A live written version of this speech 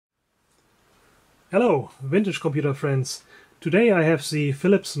Hello, vintage computer friends. Today I have the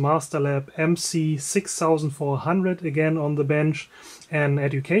Philips MasterLab MC 6400 again on the bench, an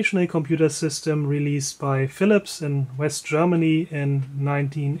educational computer system released by Philips in West Germany in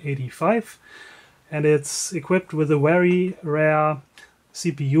 1985. And it's equipped with a very rare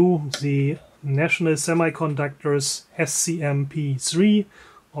CPU, the National Semiconductors SCMP3,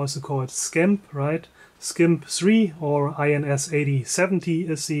 also called SCIMP, right? SCIMP 3 or INS 8070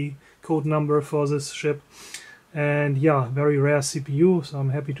 is the code number for this chip. And yeah, very rare CPU, so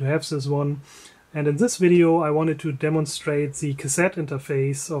I'm happy to have this one. And in this video I wanted to demonstrate the cassette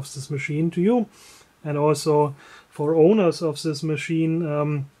interface of this machine to you. And also for owners of this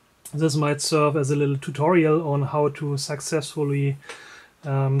machine, this might serve as a little tutorial on how to successfully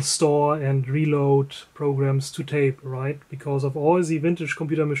store and reload programs to tape, right? Because of all the vintage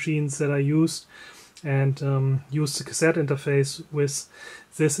computer machines that I used and use the cassette interface with,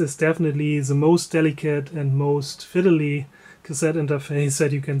 this is definitely the most delicate and most fiddly cassette interface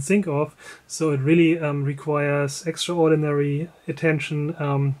that you can think of. So it really requires extraordinary attention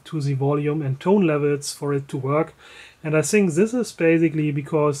to the volume and tone levels for it to work. And I think this is basically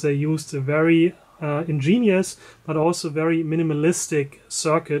because they used a very ingenious but also very minimalistic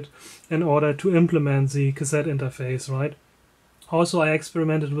circuit in order to implement the cassette interface, right? Also, I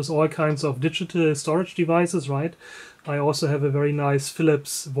experimented with all kinds of digital storage devices, right? I also have a very nice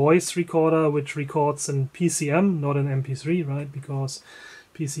Philips voice recorder, which records in PCM, not in MP3, right? Because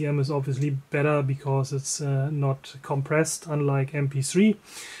PCM is obviously better because it's not compressed, unlike MP3.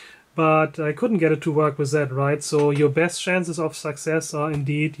 But I couldn't get it to work with that, right? So your best chances of success are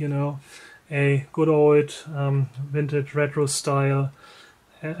indeed, you know, a good old vintage retro style,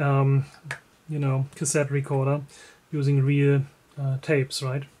 cassette recorder using real tapes,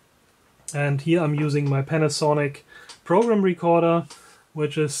 right? And here I'm using my Panasonic program recorder,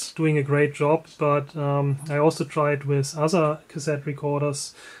 which is doing a great job, but I also tried with other cassette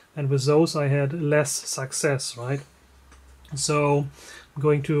recorders, and with those I had less success, right? So I'm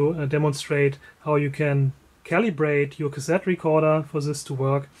going to demonstrate how you can calibrate your cassette recorder for this to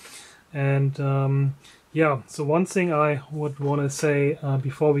work. And yeah, so one thing I would want to say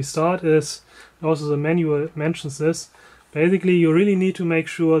before we start is, also the manual mentions this, basically you really need to make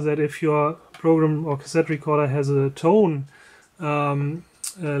sure that if your program or cassette recorder has a tone tone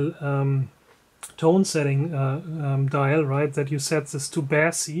setting dial, right, that you set this to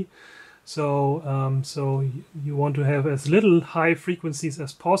bassy. So so you want to have as little high frequencies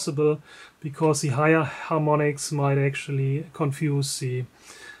as possible, because the higher harmonics might actually confuse the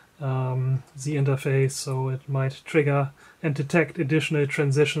interface, so it might trigger and detect additional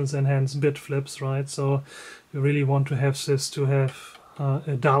transitions and hence bit flips, right? So you really want to have this to have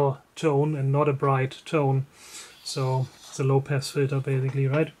a dull tone and not a bright tone. So it's a low pass filter basically,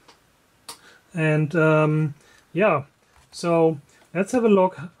 right? And yeah, so let's have a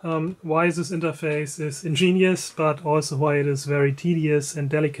look why this interface is ingenious, but also why it is very tedious and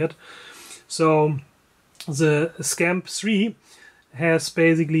delicate. So the SCIMP 3 has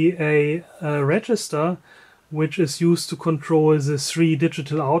basically a register which is used to control the 3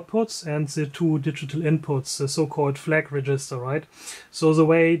 digital outputs and the 2 digital inputs, the so-called flag register, right? So the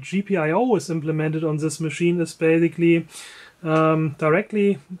way GPIO is implemented on this machine is basically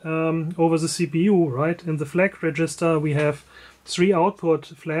directly over the CPU, right? In the flag register we have 3 output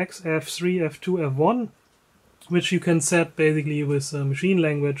flags, F3, F2, F1, which you can set basically with a machine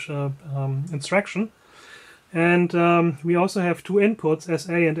language instruction. And we also have 2 inputs,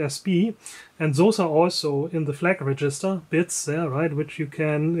 SA and SB, and those are also in the flag register, bits there, right, which you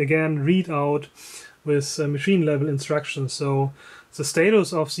can again read out with machine level instructions. So the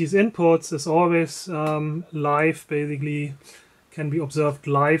status of these inputs is always live, basically can be observed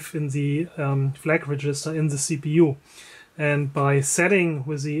live in the flag register in the CPU. And by setting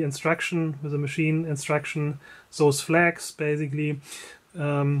with the instruction, with the machine instruction, those flags, basically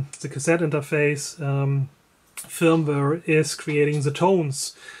the cassette interface firmware is creating the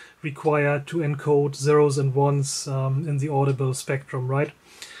tones required to encode zeros and ones in the audible spectrum, right?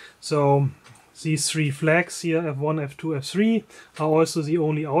 So these 3 flags here, F1, F2, F3, are also the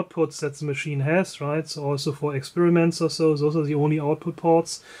only outputs that the machine has, right? So also for experiments or so, those are the only output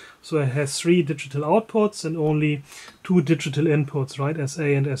ports. So it has 3 digital outputs and only 2 digital inputs, right? SA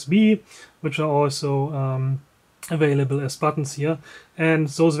and SB, which are also available as buttons here. And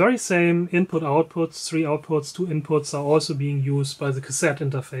those very same input outputs, 3 outputs, 2 inputs, are also being used by the cassette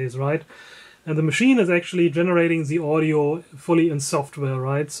interface, right? And the machine is actually generating the audio fully in software,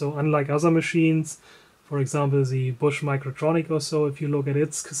 right? So unlike other machines, for example, the Bush Microtronic or so, if you look at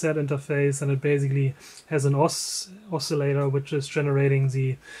its cassette interface, and it basically has an oscillator which is generating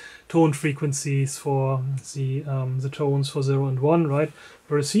the tone frequencies for the tones for 0 and 1, right?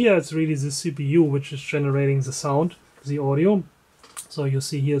 Whereas here it's really the CPU which is generating the sound, the audio. So you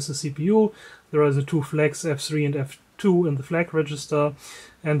see here's the CPU, there are the two flags F3 and F2 in the flag register,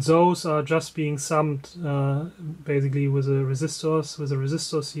 and those are just being summed basically with the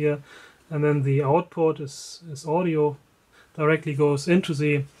resistors here, and then the output is audio, directly goes into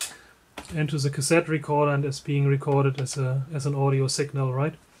the cassette recorder and is being recorded as an audio signal,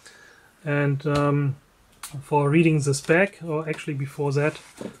 right? And for reading this back, or actually before that,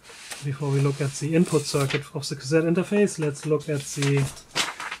 before we look at the input circuit of the cassette interface, let's look at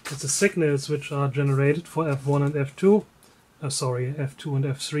the signals which are generated for F1 and F2. Sorry, F2 and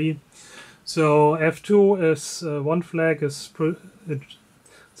F3. So F2 is one flag is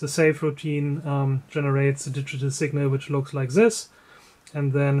the save routine generates a digital signal which looks like this,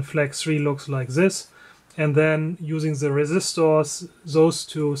 and then flag 3 looks like this. And then using the resistors, those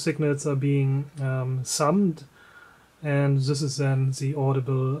two signals are being summed, and this is then the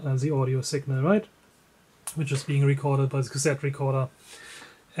audio signal, right? Which is being recorded by the cassette recorder.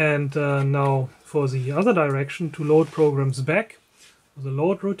 And now for the other direction, to load programs back, the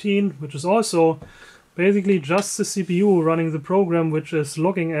load routine, which is also basically just the CPU running the program, which is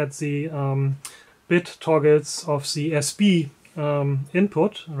looking at the bit toggles of the SB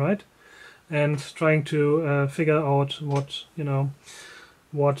input, right? And trying to figure out what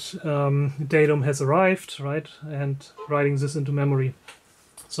datum has arrived, right? And writing this into memory.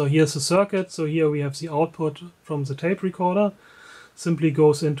 So here's the circuit. So here we have the output from the tape recorder. Simply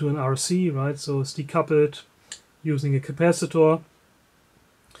goes into an RC, right? So it's decoupled using a capacitor.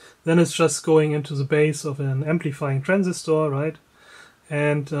 Then it's just going into the base of an amplifying transistor, right?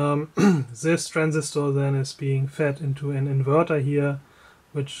 And this transistor then is being fed into an inverter here,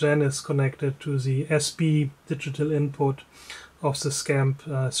 which then is connected to the SB digital input of the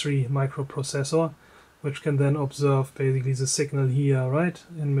SCAMP3 microprocessor, which can then observe basically the signal here, right?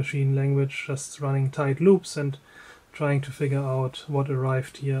 In machine language, just running tight loops and trying to figure out what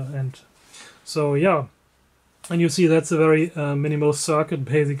arrived here. And so, yeah, and you see that's a very minimal circuit,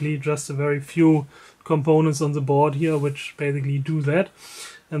 basically just a very few components on the board here which basically do that.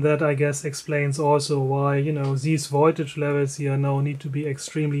 And that, I guess, explains also why, you know, these voltage levels here now need to be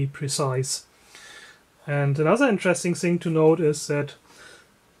extremely precise. And another interesting thing to note is that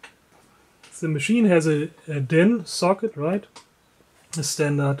the machine has a DIN socket, right? A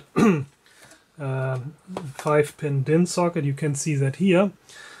standard 5-pin DIN socket. You can see that here.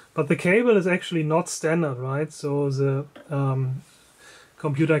 But the cable is actually not standard, right? So the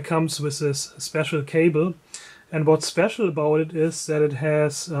computer comes with this special cable. And what's special about it is that it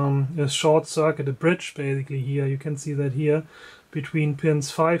has a short circuit, a bridge basically here. You can see that here between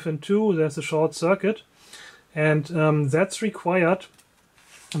pins 5 and 2 there's a short circuit. And that's required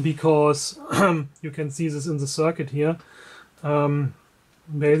because you can see this in the circuit here.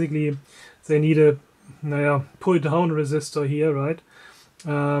 Basically they need a pull down resistor here, right?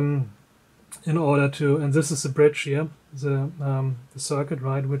 In order to, and this is the bridge here, the circuit,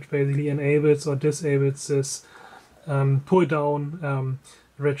 right, which basically enables or disables this pull down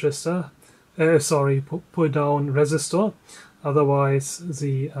register, pull down resistor. Otherwise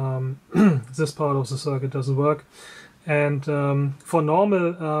the this part of the circuit doesn't work. And for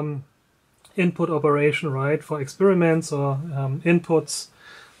normal input operation, right, for experiments or inputs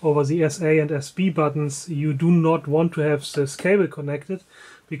over the SA and SB buttons, you do not want to have this cable connected,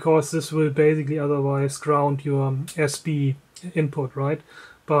 because this will basically otherwise ground your SB input, right?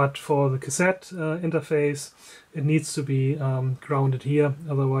 But for the cassette interface, it needs to be grounded here,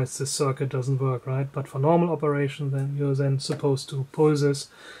 otherwise this circuit doesn't work, right? But for normal operation, then you're then supposed to pull this,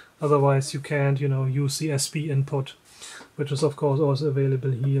 otherwise you can't, you know, use the SB input, which is of course also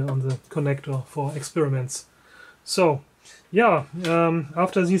available here on the connector for experiments. So, yeah,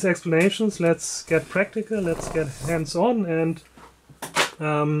 after these explanations, let's get practical, let's get hands-on, and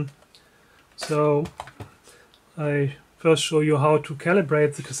so I first show you how to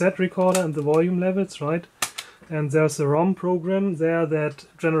calibrate the cassette recorder and the volume levels, right? And there's a ROM program there that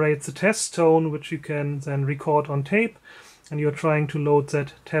generates a test tone, which you can then record on tape, and you're trying to load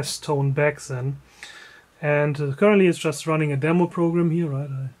that test tone back then. And currently it's just running a demo program here,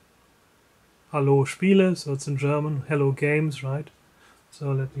 right? Hallo Spiele, so it's in German, hello games, right?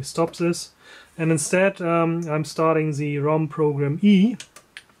 So let me stop this. And instead I'm starting the ROM program E,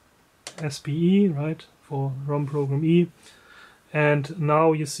 SPE, right, for ROM program E. And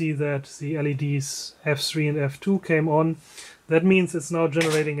now you see that the LEDs F3 and F2 came on. That means it's now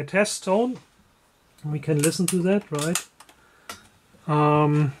generating a test tone. We can listen to that, right?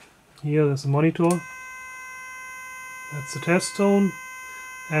 Here there's a monitor. That's the test tone.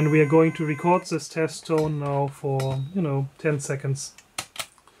 And we are going to record this test tone now for, 10 seconds.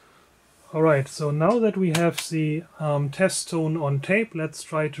 Alright, so now that we have the test tone on tape, let's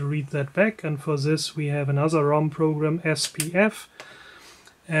try to read that back. And for this we have another ROM program, SPF.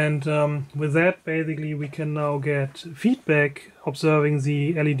 And with that, basically, we can now get feedback observing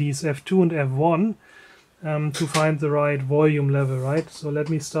the LEDs F2 and F1 to find the right volume level, right? So let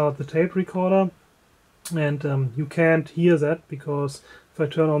me start the tape recorder. And you can't hear that because if I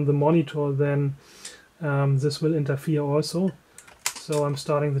turn on the monitor, then this will interfere also. So I'm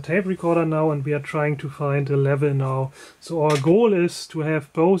starting the tape recorder now, and we are trying to find a level now. So our goal is to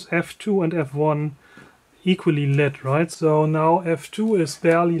have both F2 and F1 equally lit, right? So now F2 is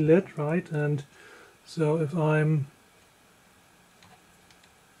barely lit, right? And so if I'm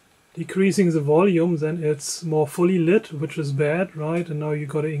decreasing the volume, then it's more fully lit, which is bad, right? And now you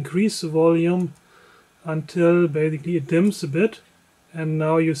got to increase the volume until basically it dims a bit. And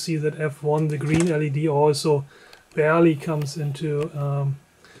now you see that F1, the green LED, also barely comes into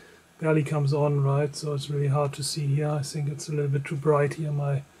barely comes on, right? So it's really hard to see here. I think it's a little bit too bright here,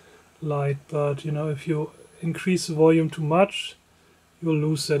 my light, but if you increase the volume too much, you'll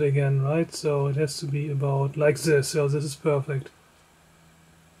lose that again, right? So it has to be about like this. So this is perfect.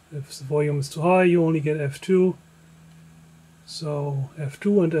 If the volume is too high, you only get F2. So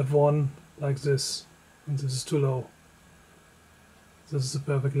F2 and F1 like this, and this is too low. This is the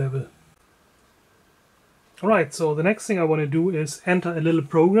perfect level. Alright, so the next thing I want to do is enter a little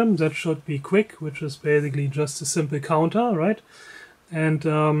program that should be quick, which is basically just a simple counter, right? And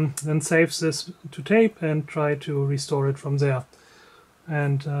then save this to tape and try to restore it from there.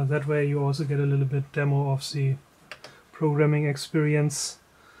 And that way you also get a little bit demo of the programming experience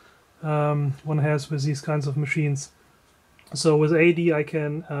one has with these kinds of machines. So with AD I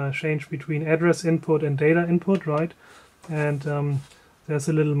can change between address input and data input, right? And there's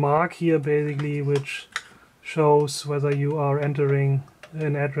a little mark here basically which shows whether you are entering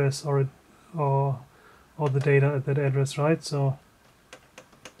an address or the data at that address, right? So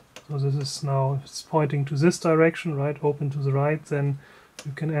this is now, it's pointing to this direction, right? Open to the right, then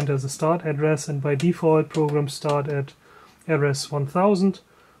you can enter the start address, and by default programs start at address 1000.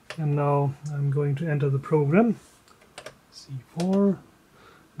 And now I'm going to enter the program C4. I'm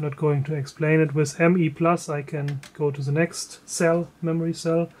not going to explain it. With ME+, I can go to the next cell, memory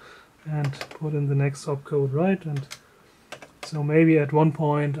cell, and put in the next opcode, right? And so maybe at one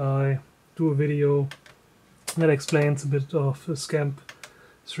point I do a video that explains a bit of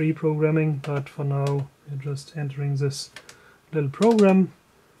SCAMP3 programming, but for now we're just entering this little program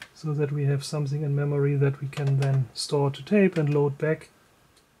so that we have something in memory that we can then store to tape and load back.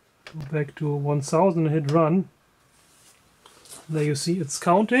 Go back to 1000 and hit run. There you see it's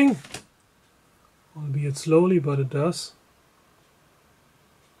counting, albeit slowly, but it does.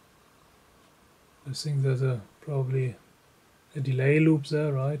 I think there's probably a delay loop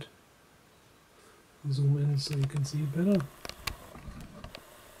there, right? Zoom in so you can see it better.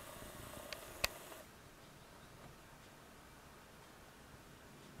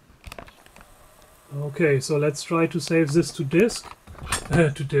 Okay, so let's try to save this to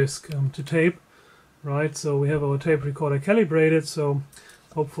to tape, right? So we have our tape recorder calibrated, so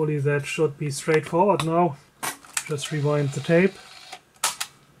hopefully that should be straightforward now. Just rewind the tape.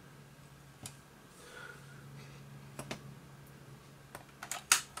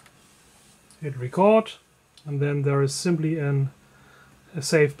 Hit record, and then there is simply a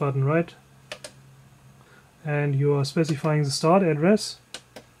save button, right? And you are specifying the start address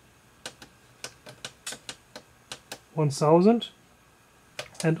 1000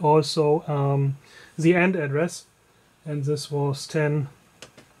 and also the end address, and this was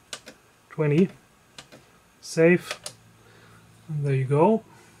 1020. Save, and there you go.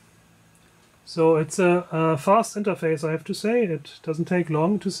 So it's a fast interface, I have to say. It doesn't take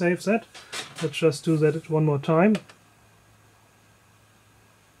long to save that. Let's just do that one more time.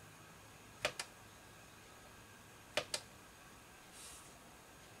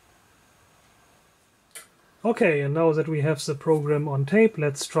 Okay, and now that we have the program on tape,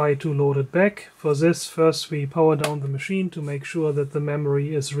 let's try to load it back. For this, first we power down the machine to make sure that the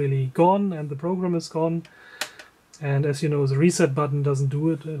memory is really gone and the program is gone. And as you know, the reset button doesn't do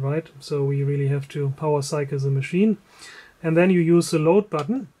it, right? So we really have to power cycle the machine. And then you use the load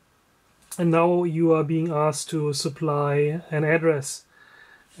button. And now you are being asked to supply an address.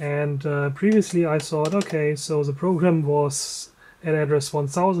 And previously I thought, okay, so the program was at address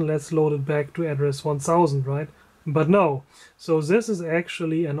 1000, let's load it back to address 1000, right? But no, so this is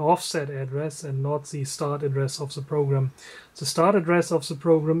actually an offset address and not the start address of the program. The start address of the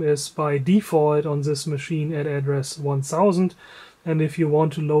program is by default on this machine at address 1000, and if you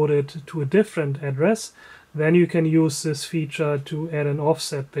want to load it to a different address, then you can use this feature to add an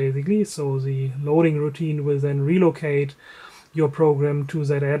offset basically. So the loading routine will then relocate your program to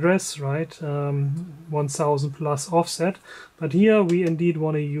that address, right? 1000 plus offset. But here we indeed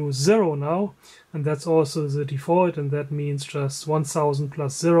want to use 0 now, and that's also the default, and that means just 1000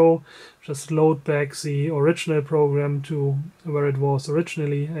 plus 0, just load back the original program to where it was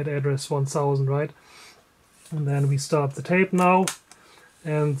originally at address 1000, right? And then we start the tape now,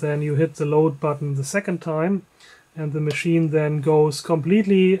 and then you hit the load button the second time, and the machine then goes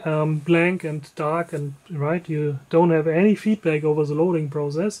completely blank and dark, and right, you don't have any feedback over the loading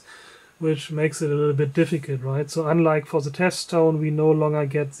process, which makes it a little bit difficult, right? So unlike for the test tone, we no longer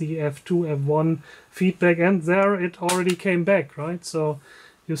get the F2, F1 feedback, and there it already came back, right? So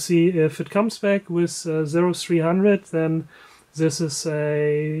you see if it comes back with 0300, then this is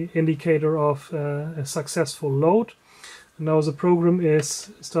a indicator of a successful load. Now the program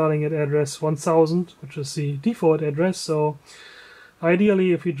is starting at address 1000, which is the default address. So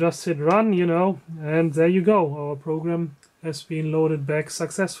ideally, if you just hit run, you know, and there you go, our program has been loaded back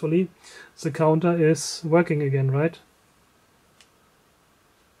successfully. The counter is working again, right?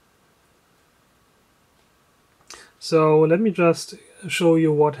 So let me just show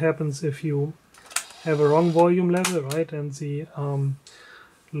you what happens if you have a wrong volume level, right, and the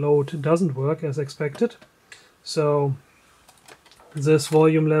load doesn't work as expected. So this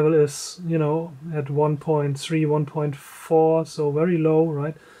volume level is, you know, at 1.3, 1.4, so very low,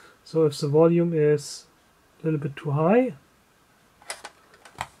 right? So if the volume is a little bit too high,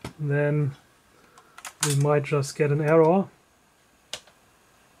 then we might just get an error.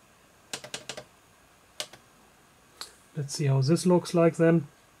 Let's see how this looks like then.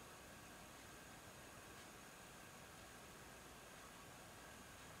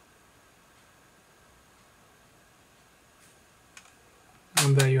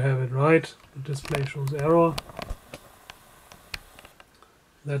 And there you have it, right? The display shows error.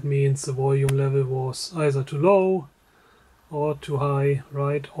 That means the volume level was either too low or too high,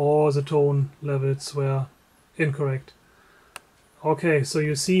 right? Or the tone levels were incorrect. Okay, so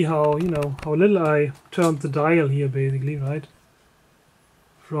you see how, you know, how little I turned the dial here basically, right?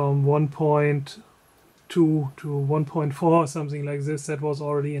 From 1.2 to 1.4 or something like this. That was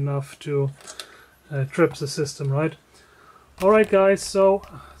already enough to trip the system, right? Alright guys, so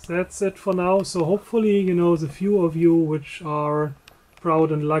that's it for now. So hopefully, you know, the few of you which are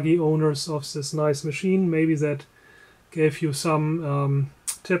proud and lucky owners of this nice machine, maybe that gave you some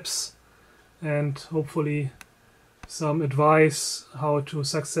tips and hopefully some advice how to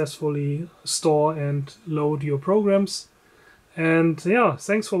successfully store and load your programs. And yeah,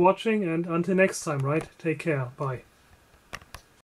 thanks for watching, and until next time, right? Take care. Bye.